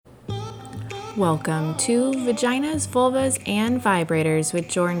Welcome to Vaginas, Vulvas, and Vibrators with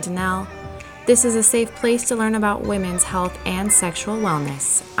Jordan Donnell. This is a safe place to learn about women's health and sexual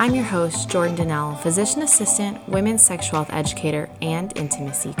wellness. I'm your host, Jordan Donnell, physician assistant, women's sexual health educator, and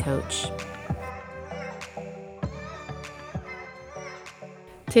intimacy coach.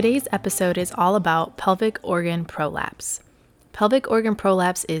 Today's episode is all about pelvic organ prolapse. Pelvic organ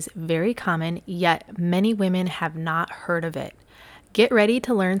prolapse is very common, yet many women have not heard of it. Get ready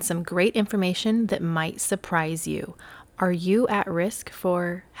to learn some great information that might surprise you. Are you at risk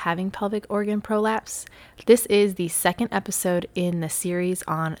for having pelvic organ prolapse? This is the second episode in the series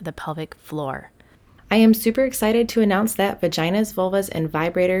on the pelvic floor. I am super excited to announce that Vaginas, Vulvas, and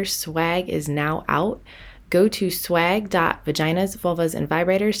Vibrators swag is now out. Go to swag.vaginas, vulvas, and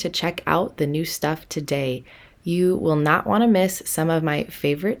vibrators to check out the new stuff today. You will not want to miss some of my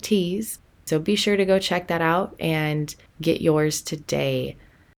favorite teas, so be sure to go check that out and get yours today.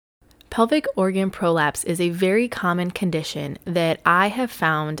 Pelvic organ prolapse is a very common condition that I have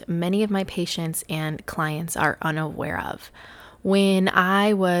found many of my patients and clients are unaware of. When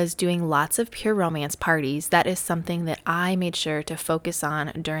I was doing lots of pure romance parties, that is something that I made sure to focus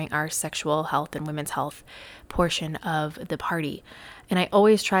on during our sexual health and women's health portion of the party. And I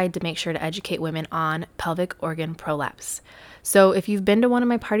always tried to make sure to educate women on pelvic organ prolapse. So if you've been to one of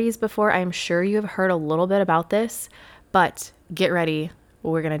my parties before, I'm sure you have heard a little bit about this, but get ready,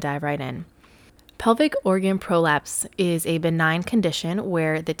 we're going to dive right in. Pelvic organ prolapse is a benign condition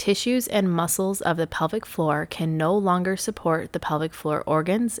where the tissues and muscles of the pelvic floor can no longer support the pelvic floor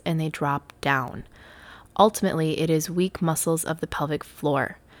organs and they drop down. Ultimately, it is weak muscles of the pelvic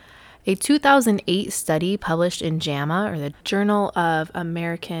floor. A 2008 study published in JAMA, or the Journal of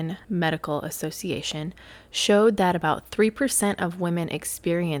American Medical Association, showed that about 3% of women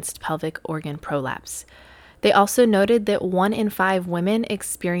experienced pelvic organ prolapse. They also noted that 1 in 5 women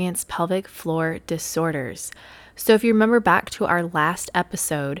experience pelvic floor disorders. So if you remember back to our last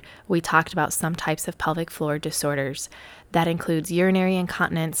episode, we talked about some types of pelvic floor disorders. That includes urinary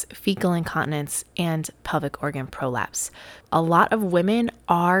incontinence, fecal incontinence, and pelvic organ prolapse. A lot of women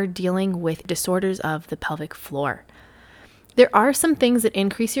are dealing with disorders of the pelvic floor. There are some things that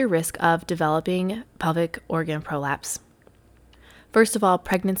increase your risk of developing pelvic organ prolapse. First of all,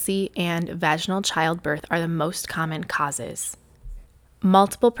 pregnancy and vaginal childbirth are the most common causes.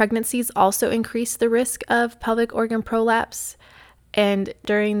 Multiple pregnancies also increase the risk of pelvic organ prolapse. And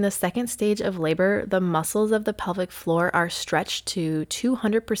during the second stage of labor, the muscles of the pelvic floor are stretched to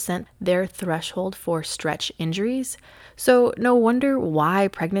 200% their threshold for stretch injuries. So no wonder why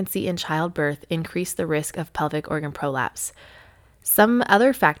pregnancy and childbirth increase the risk of pelvic organ prolapse. Some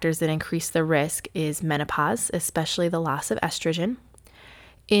other factors that increase the risk is menopause, especially the loss of estrogen.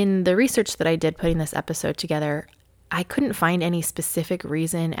 In the research that I did putting this episode together, I couldn't find any specific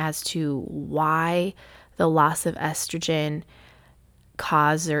reason as to why the loss of estrogen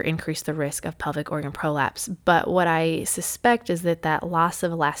cause or increase the risk of pelvic organ prolapse. But what I suspect is that loss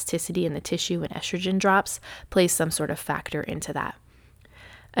of elasticity in the tissue when estrogen drops plays some sort of factor into that.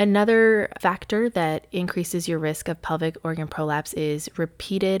 Another factor that increases your risk of pelvic organ prolapse is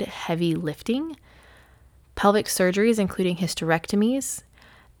repeated heavy lifting, pelvic surgeries, including hysterectomies,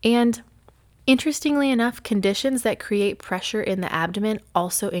 and interestingly enough, conditions that create pressure in the abdomen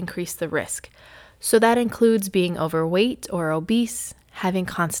also increase the risk. So that includes being overweight or obese, having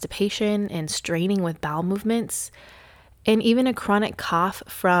constipation and straining with bowel movements, and even a chronic cough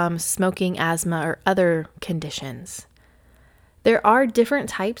from smoking, asthma, or other conditions. There are different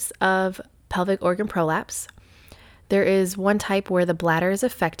types of pelvic organ prolapse. There is one type where the bladder is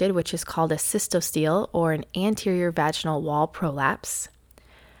affected, which is called a cystostele or an anterior vaginal wall prolapse.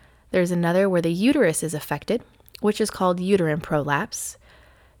 There's another where the uterus is affected, which is called uterine prolapse.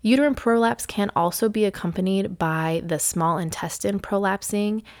 Uterine prolapse can also be accompanied by the small intestine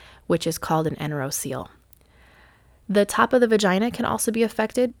prolapsing, which is called an enterocele. The top of the vagina can also be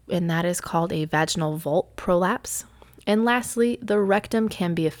affected, and that is called a vaginal vault prolapse. And lastly, the rectum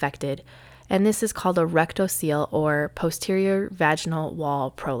can be affected, and this is called a rectocele or posterior vaginal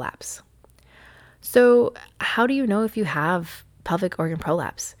wall prolapse. So, how do you know if you have pelvic organ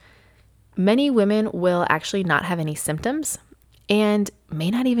prolapse? Many women will actually not have any symptoms and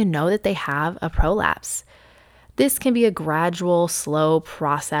may not even know that they have a prolapse. This can be a gradual, slow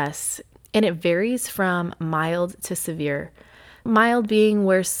process, and it varies from mild to severe. Mild being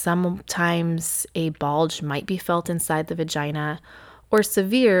where sometimes a bulge might be felt inside the vagina, or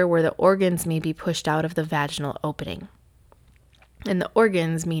severe where the organs may be pushed out of the vaginal opening. And the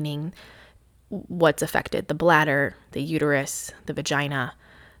organs meaning what's affected, the bladder, the uterus, the vagina,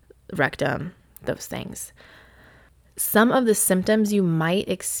 rectum, those things. Some of the symptoms you might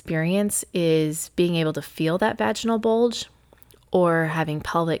experience is being able to feel that vaginal bulge or having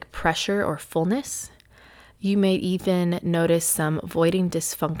pelvic pressure or fullness. You may even notice some voiding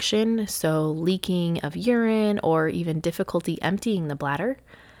dysfunction, so leaking of urine or even difficulty emptying the bladder.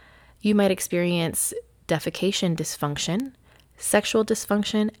 You might experience defecation dysfunction, sexual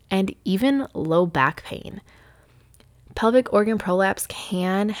dysfunction, and even low back pain. Pelvic organ prolapse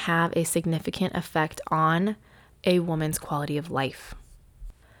can have a significant effect on a woman's quality of life.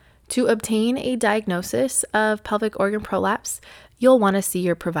 To obtain a diagnosis of pelvic organ prolapse, you'll want to see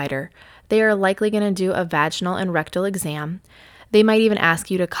your provider. They are likely going to do a vaginal and rectal exam. They might even ask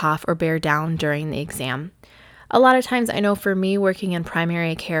you to cough or bear down during the exam. A lot of times, I know for me working in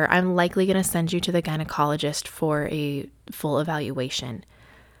primary care, I'm likely going to send you to the gynecologist for a full evaluation.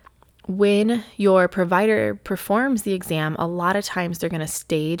 When your provider performs the exam, a lot of times they're going to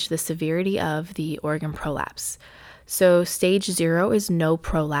stage the severity of the organ prolapse. So stage 0 is no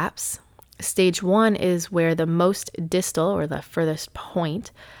prolapse. Stage 1 is where the most distal or the furthest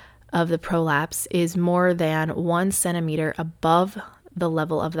point of the prolapse is more than 1 centimeter above the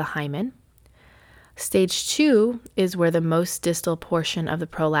level of the hymen. Stage 2 is where the most distal portion of the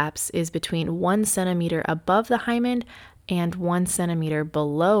prolapse is between 1 centimeter above the hymen and 1 centimeter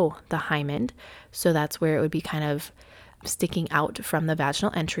below the hymen. So that's where it would be kind of sticking out from the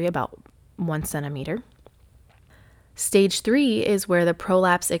vaginal entry about 1 centimeter. Stage 3 is where the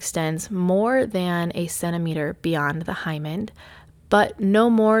prolapse extends more than a centimeter beyond the hymen, but no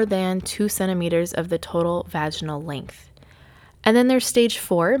more than 2 centimeters of the total vaginal length. And then there's stage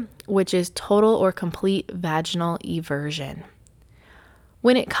 4, which is total or complete vaginal eversion.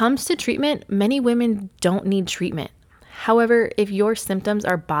 When it comes to treatment, many women don't need treatment. However, if your symptoms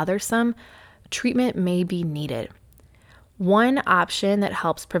are bothersome, treatment may be needed. One option that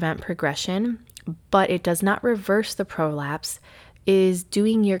helps prevent progression, but it does not reverse the prolapse, is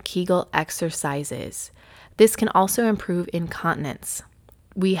doing your Kegel exercises. This can also improve incontinence.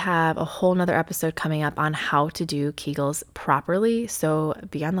 We have a whole nother episode coming up on how to do Kegels properly, so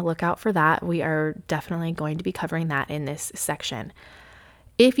be on the lookout for that. We are definitely going to be covering that in this section.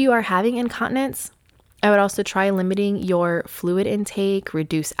 If you are having incontinence, I would also try limiting your fluid intake,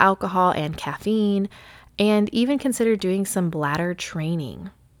 reduce alcohol and caffeine, and even consider doing some bladder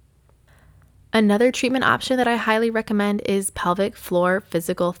training. Another treatment option that I highly recommend is pelvic floor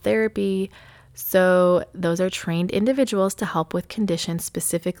physical therapy. So those are trained individuals to help with conditions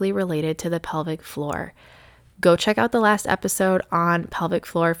specifically related to the pelvic floor. Go check out the last episode on pelvic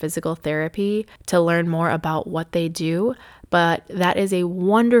floor physical therapy to learn more about what they do. But that is a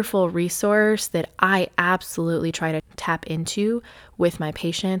wonderful resource that I absolutely try to tap into with my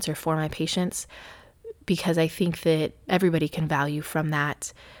patients or for my patients, because I think that everybody can value from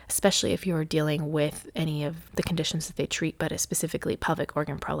that, especially if you're dealing with any of the conditions that they treat, but specifically pelvic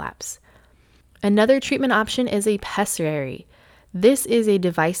organ prolapse. Another treatment option is a pessary. This is a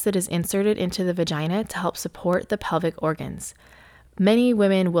device that is inserted into the vagina to help support the pelvic organs. Many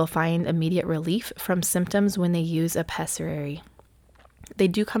women will find immediate relief from symptoms when they use a pessary. They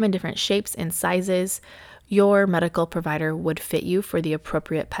do come in different shapes and sizes. Your medical provider would fit you for the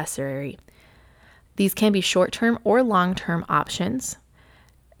appropriate pessary. These can be short-term or long-term options.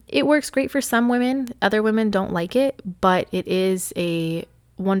 It works great for some women. Other women don't like it, but it is a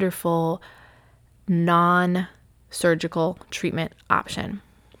wonderful non-surgical treatment option.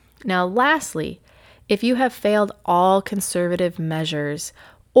 Now, lastly, if you have failed all conservative measures,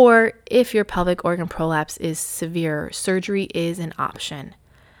 or if your pelvic organ prolapse is severe, surgery is an option.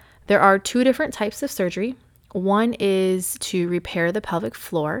 There are 2 different types of surgery. One is to repair the pelvic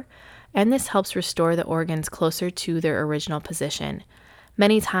floor, and this helps restore the organs closer to their original position.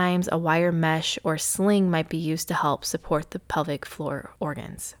 Many times, a wire mesh or sling might be used to help support the pelvic floor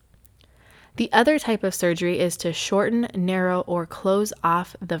organs. The other type of surgery is to shorten, narrow, or close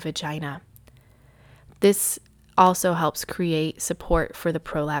off the vagina. This also helps create support for the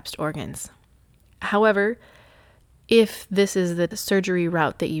prolapsed organs. However, if this is the surgery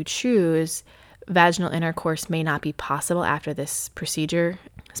route that you choose, vaginal intercourse may not be possible after this procedure,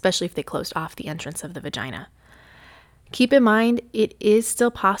 especially if they closed off the entrance of the vagina. Keep in mind, it is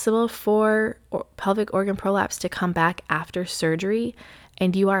still possible for pelvic organ prolapse to come back after surgery,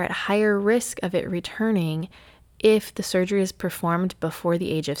 and you are at higher risk of it returning if the surgery is performed before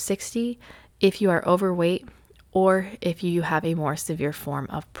the age of 60, if you are overweight, or if you have a more severe form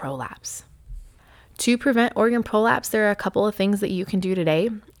of prolapse. To prevent organ prolapse, there are a couple of things that you can do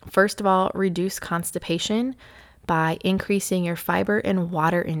today. First of all, reduce constipation by increasing your fiber and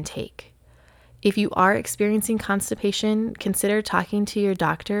water intake. If you are experiencing constipation, consider talking to your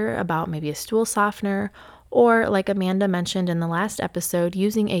doctor about maybe a stool softener Or, like Amanda mentioned in the last episode,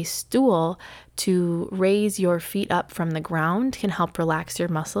 using a stool to raise your feet up from the ground can help relax your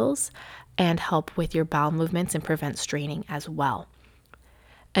muscles and help with your bowel movements and prevent straining as well.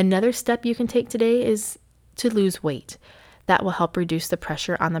 Another step you can take today is to lose weight. That will help reduce the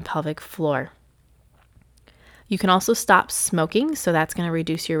pressure on the pelvic floor. You can also stop smoking, so that's going to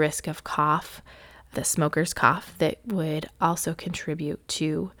reduce your risk of cough, the smoker's cough, that would also contribute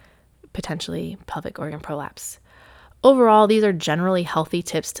to potentially pelvic organ prolapse. Overall, these are generally healthy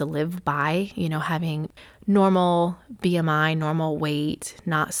tips to live by, having normal BMI, normal weight,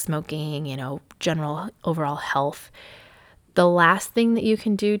 not smoking, general overall health. The last thing that you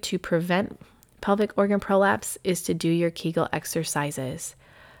can do to prevent pelvic organ prolapse is to do your Kegel exercises.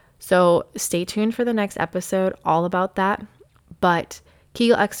 So stay tuned for the next episode all about that. But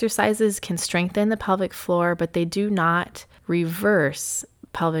Kegel exercises can strengthen the pelvic floor, but they do not reverse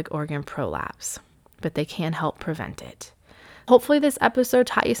pelvic organ prolapse, but they can help prevent it. Hopefully this episode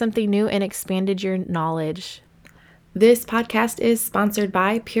taught you something new and expanded your knowledge. This podcast is sponsored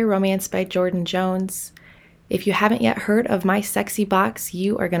by Pure Romance by Jordan Jones. If you haven't yet heard of my sexy box,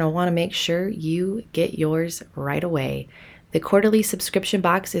 you are going to want to make sure you get yours right away. The quarterly subscription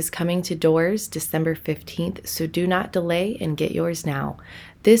box is coming to doors December 15th, so do not delay and get yours now.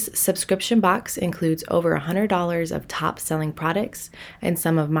 This subscription box includes over $100 of top-selling products and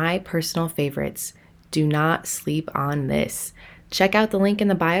some of my personal favorites. Do not sleep on this. Check out the link in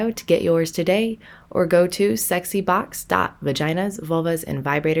the bio to get yours today, or go to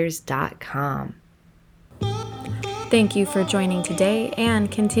sexybox.vaginasvulvasandvibrators.com. Thank you for joining today and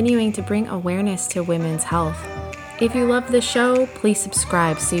continuing to bring awareness to women's health. If you love the show, please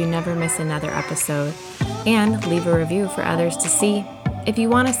subscribe so you never miss another episode, and leave a review for others to see. If you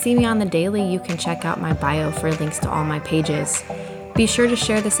want to see me on the daily, you can check out my bio for links to all my pages. Be sure to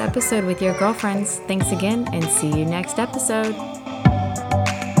share this episode with your girlfriends. Thanks again, and see you next episode.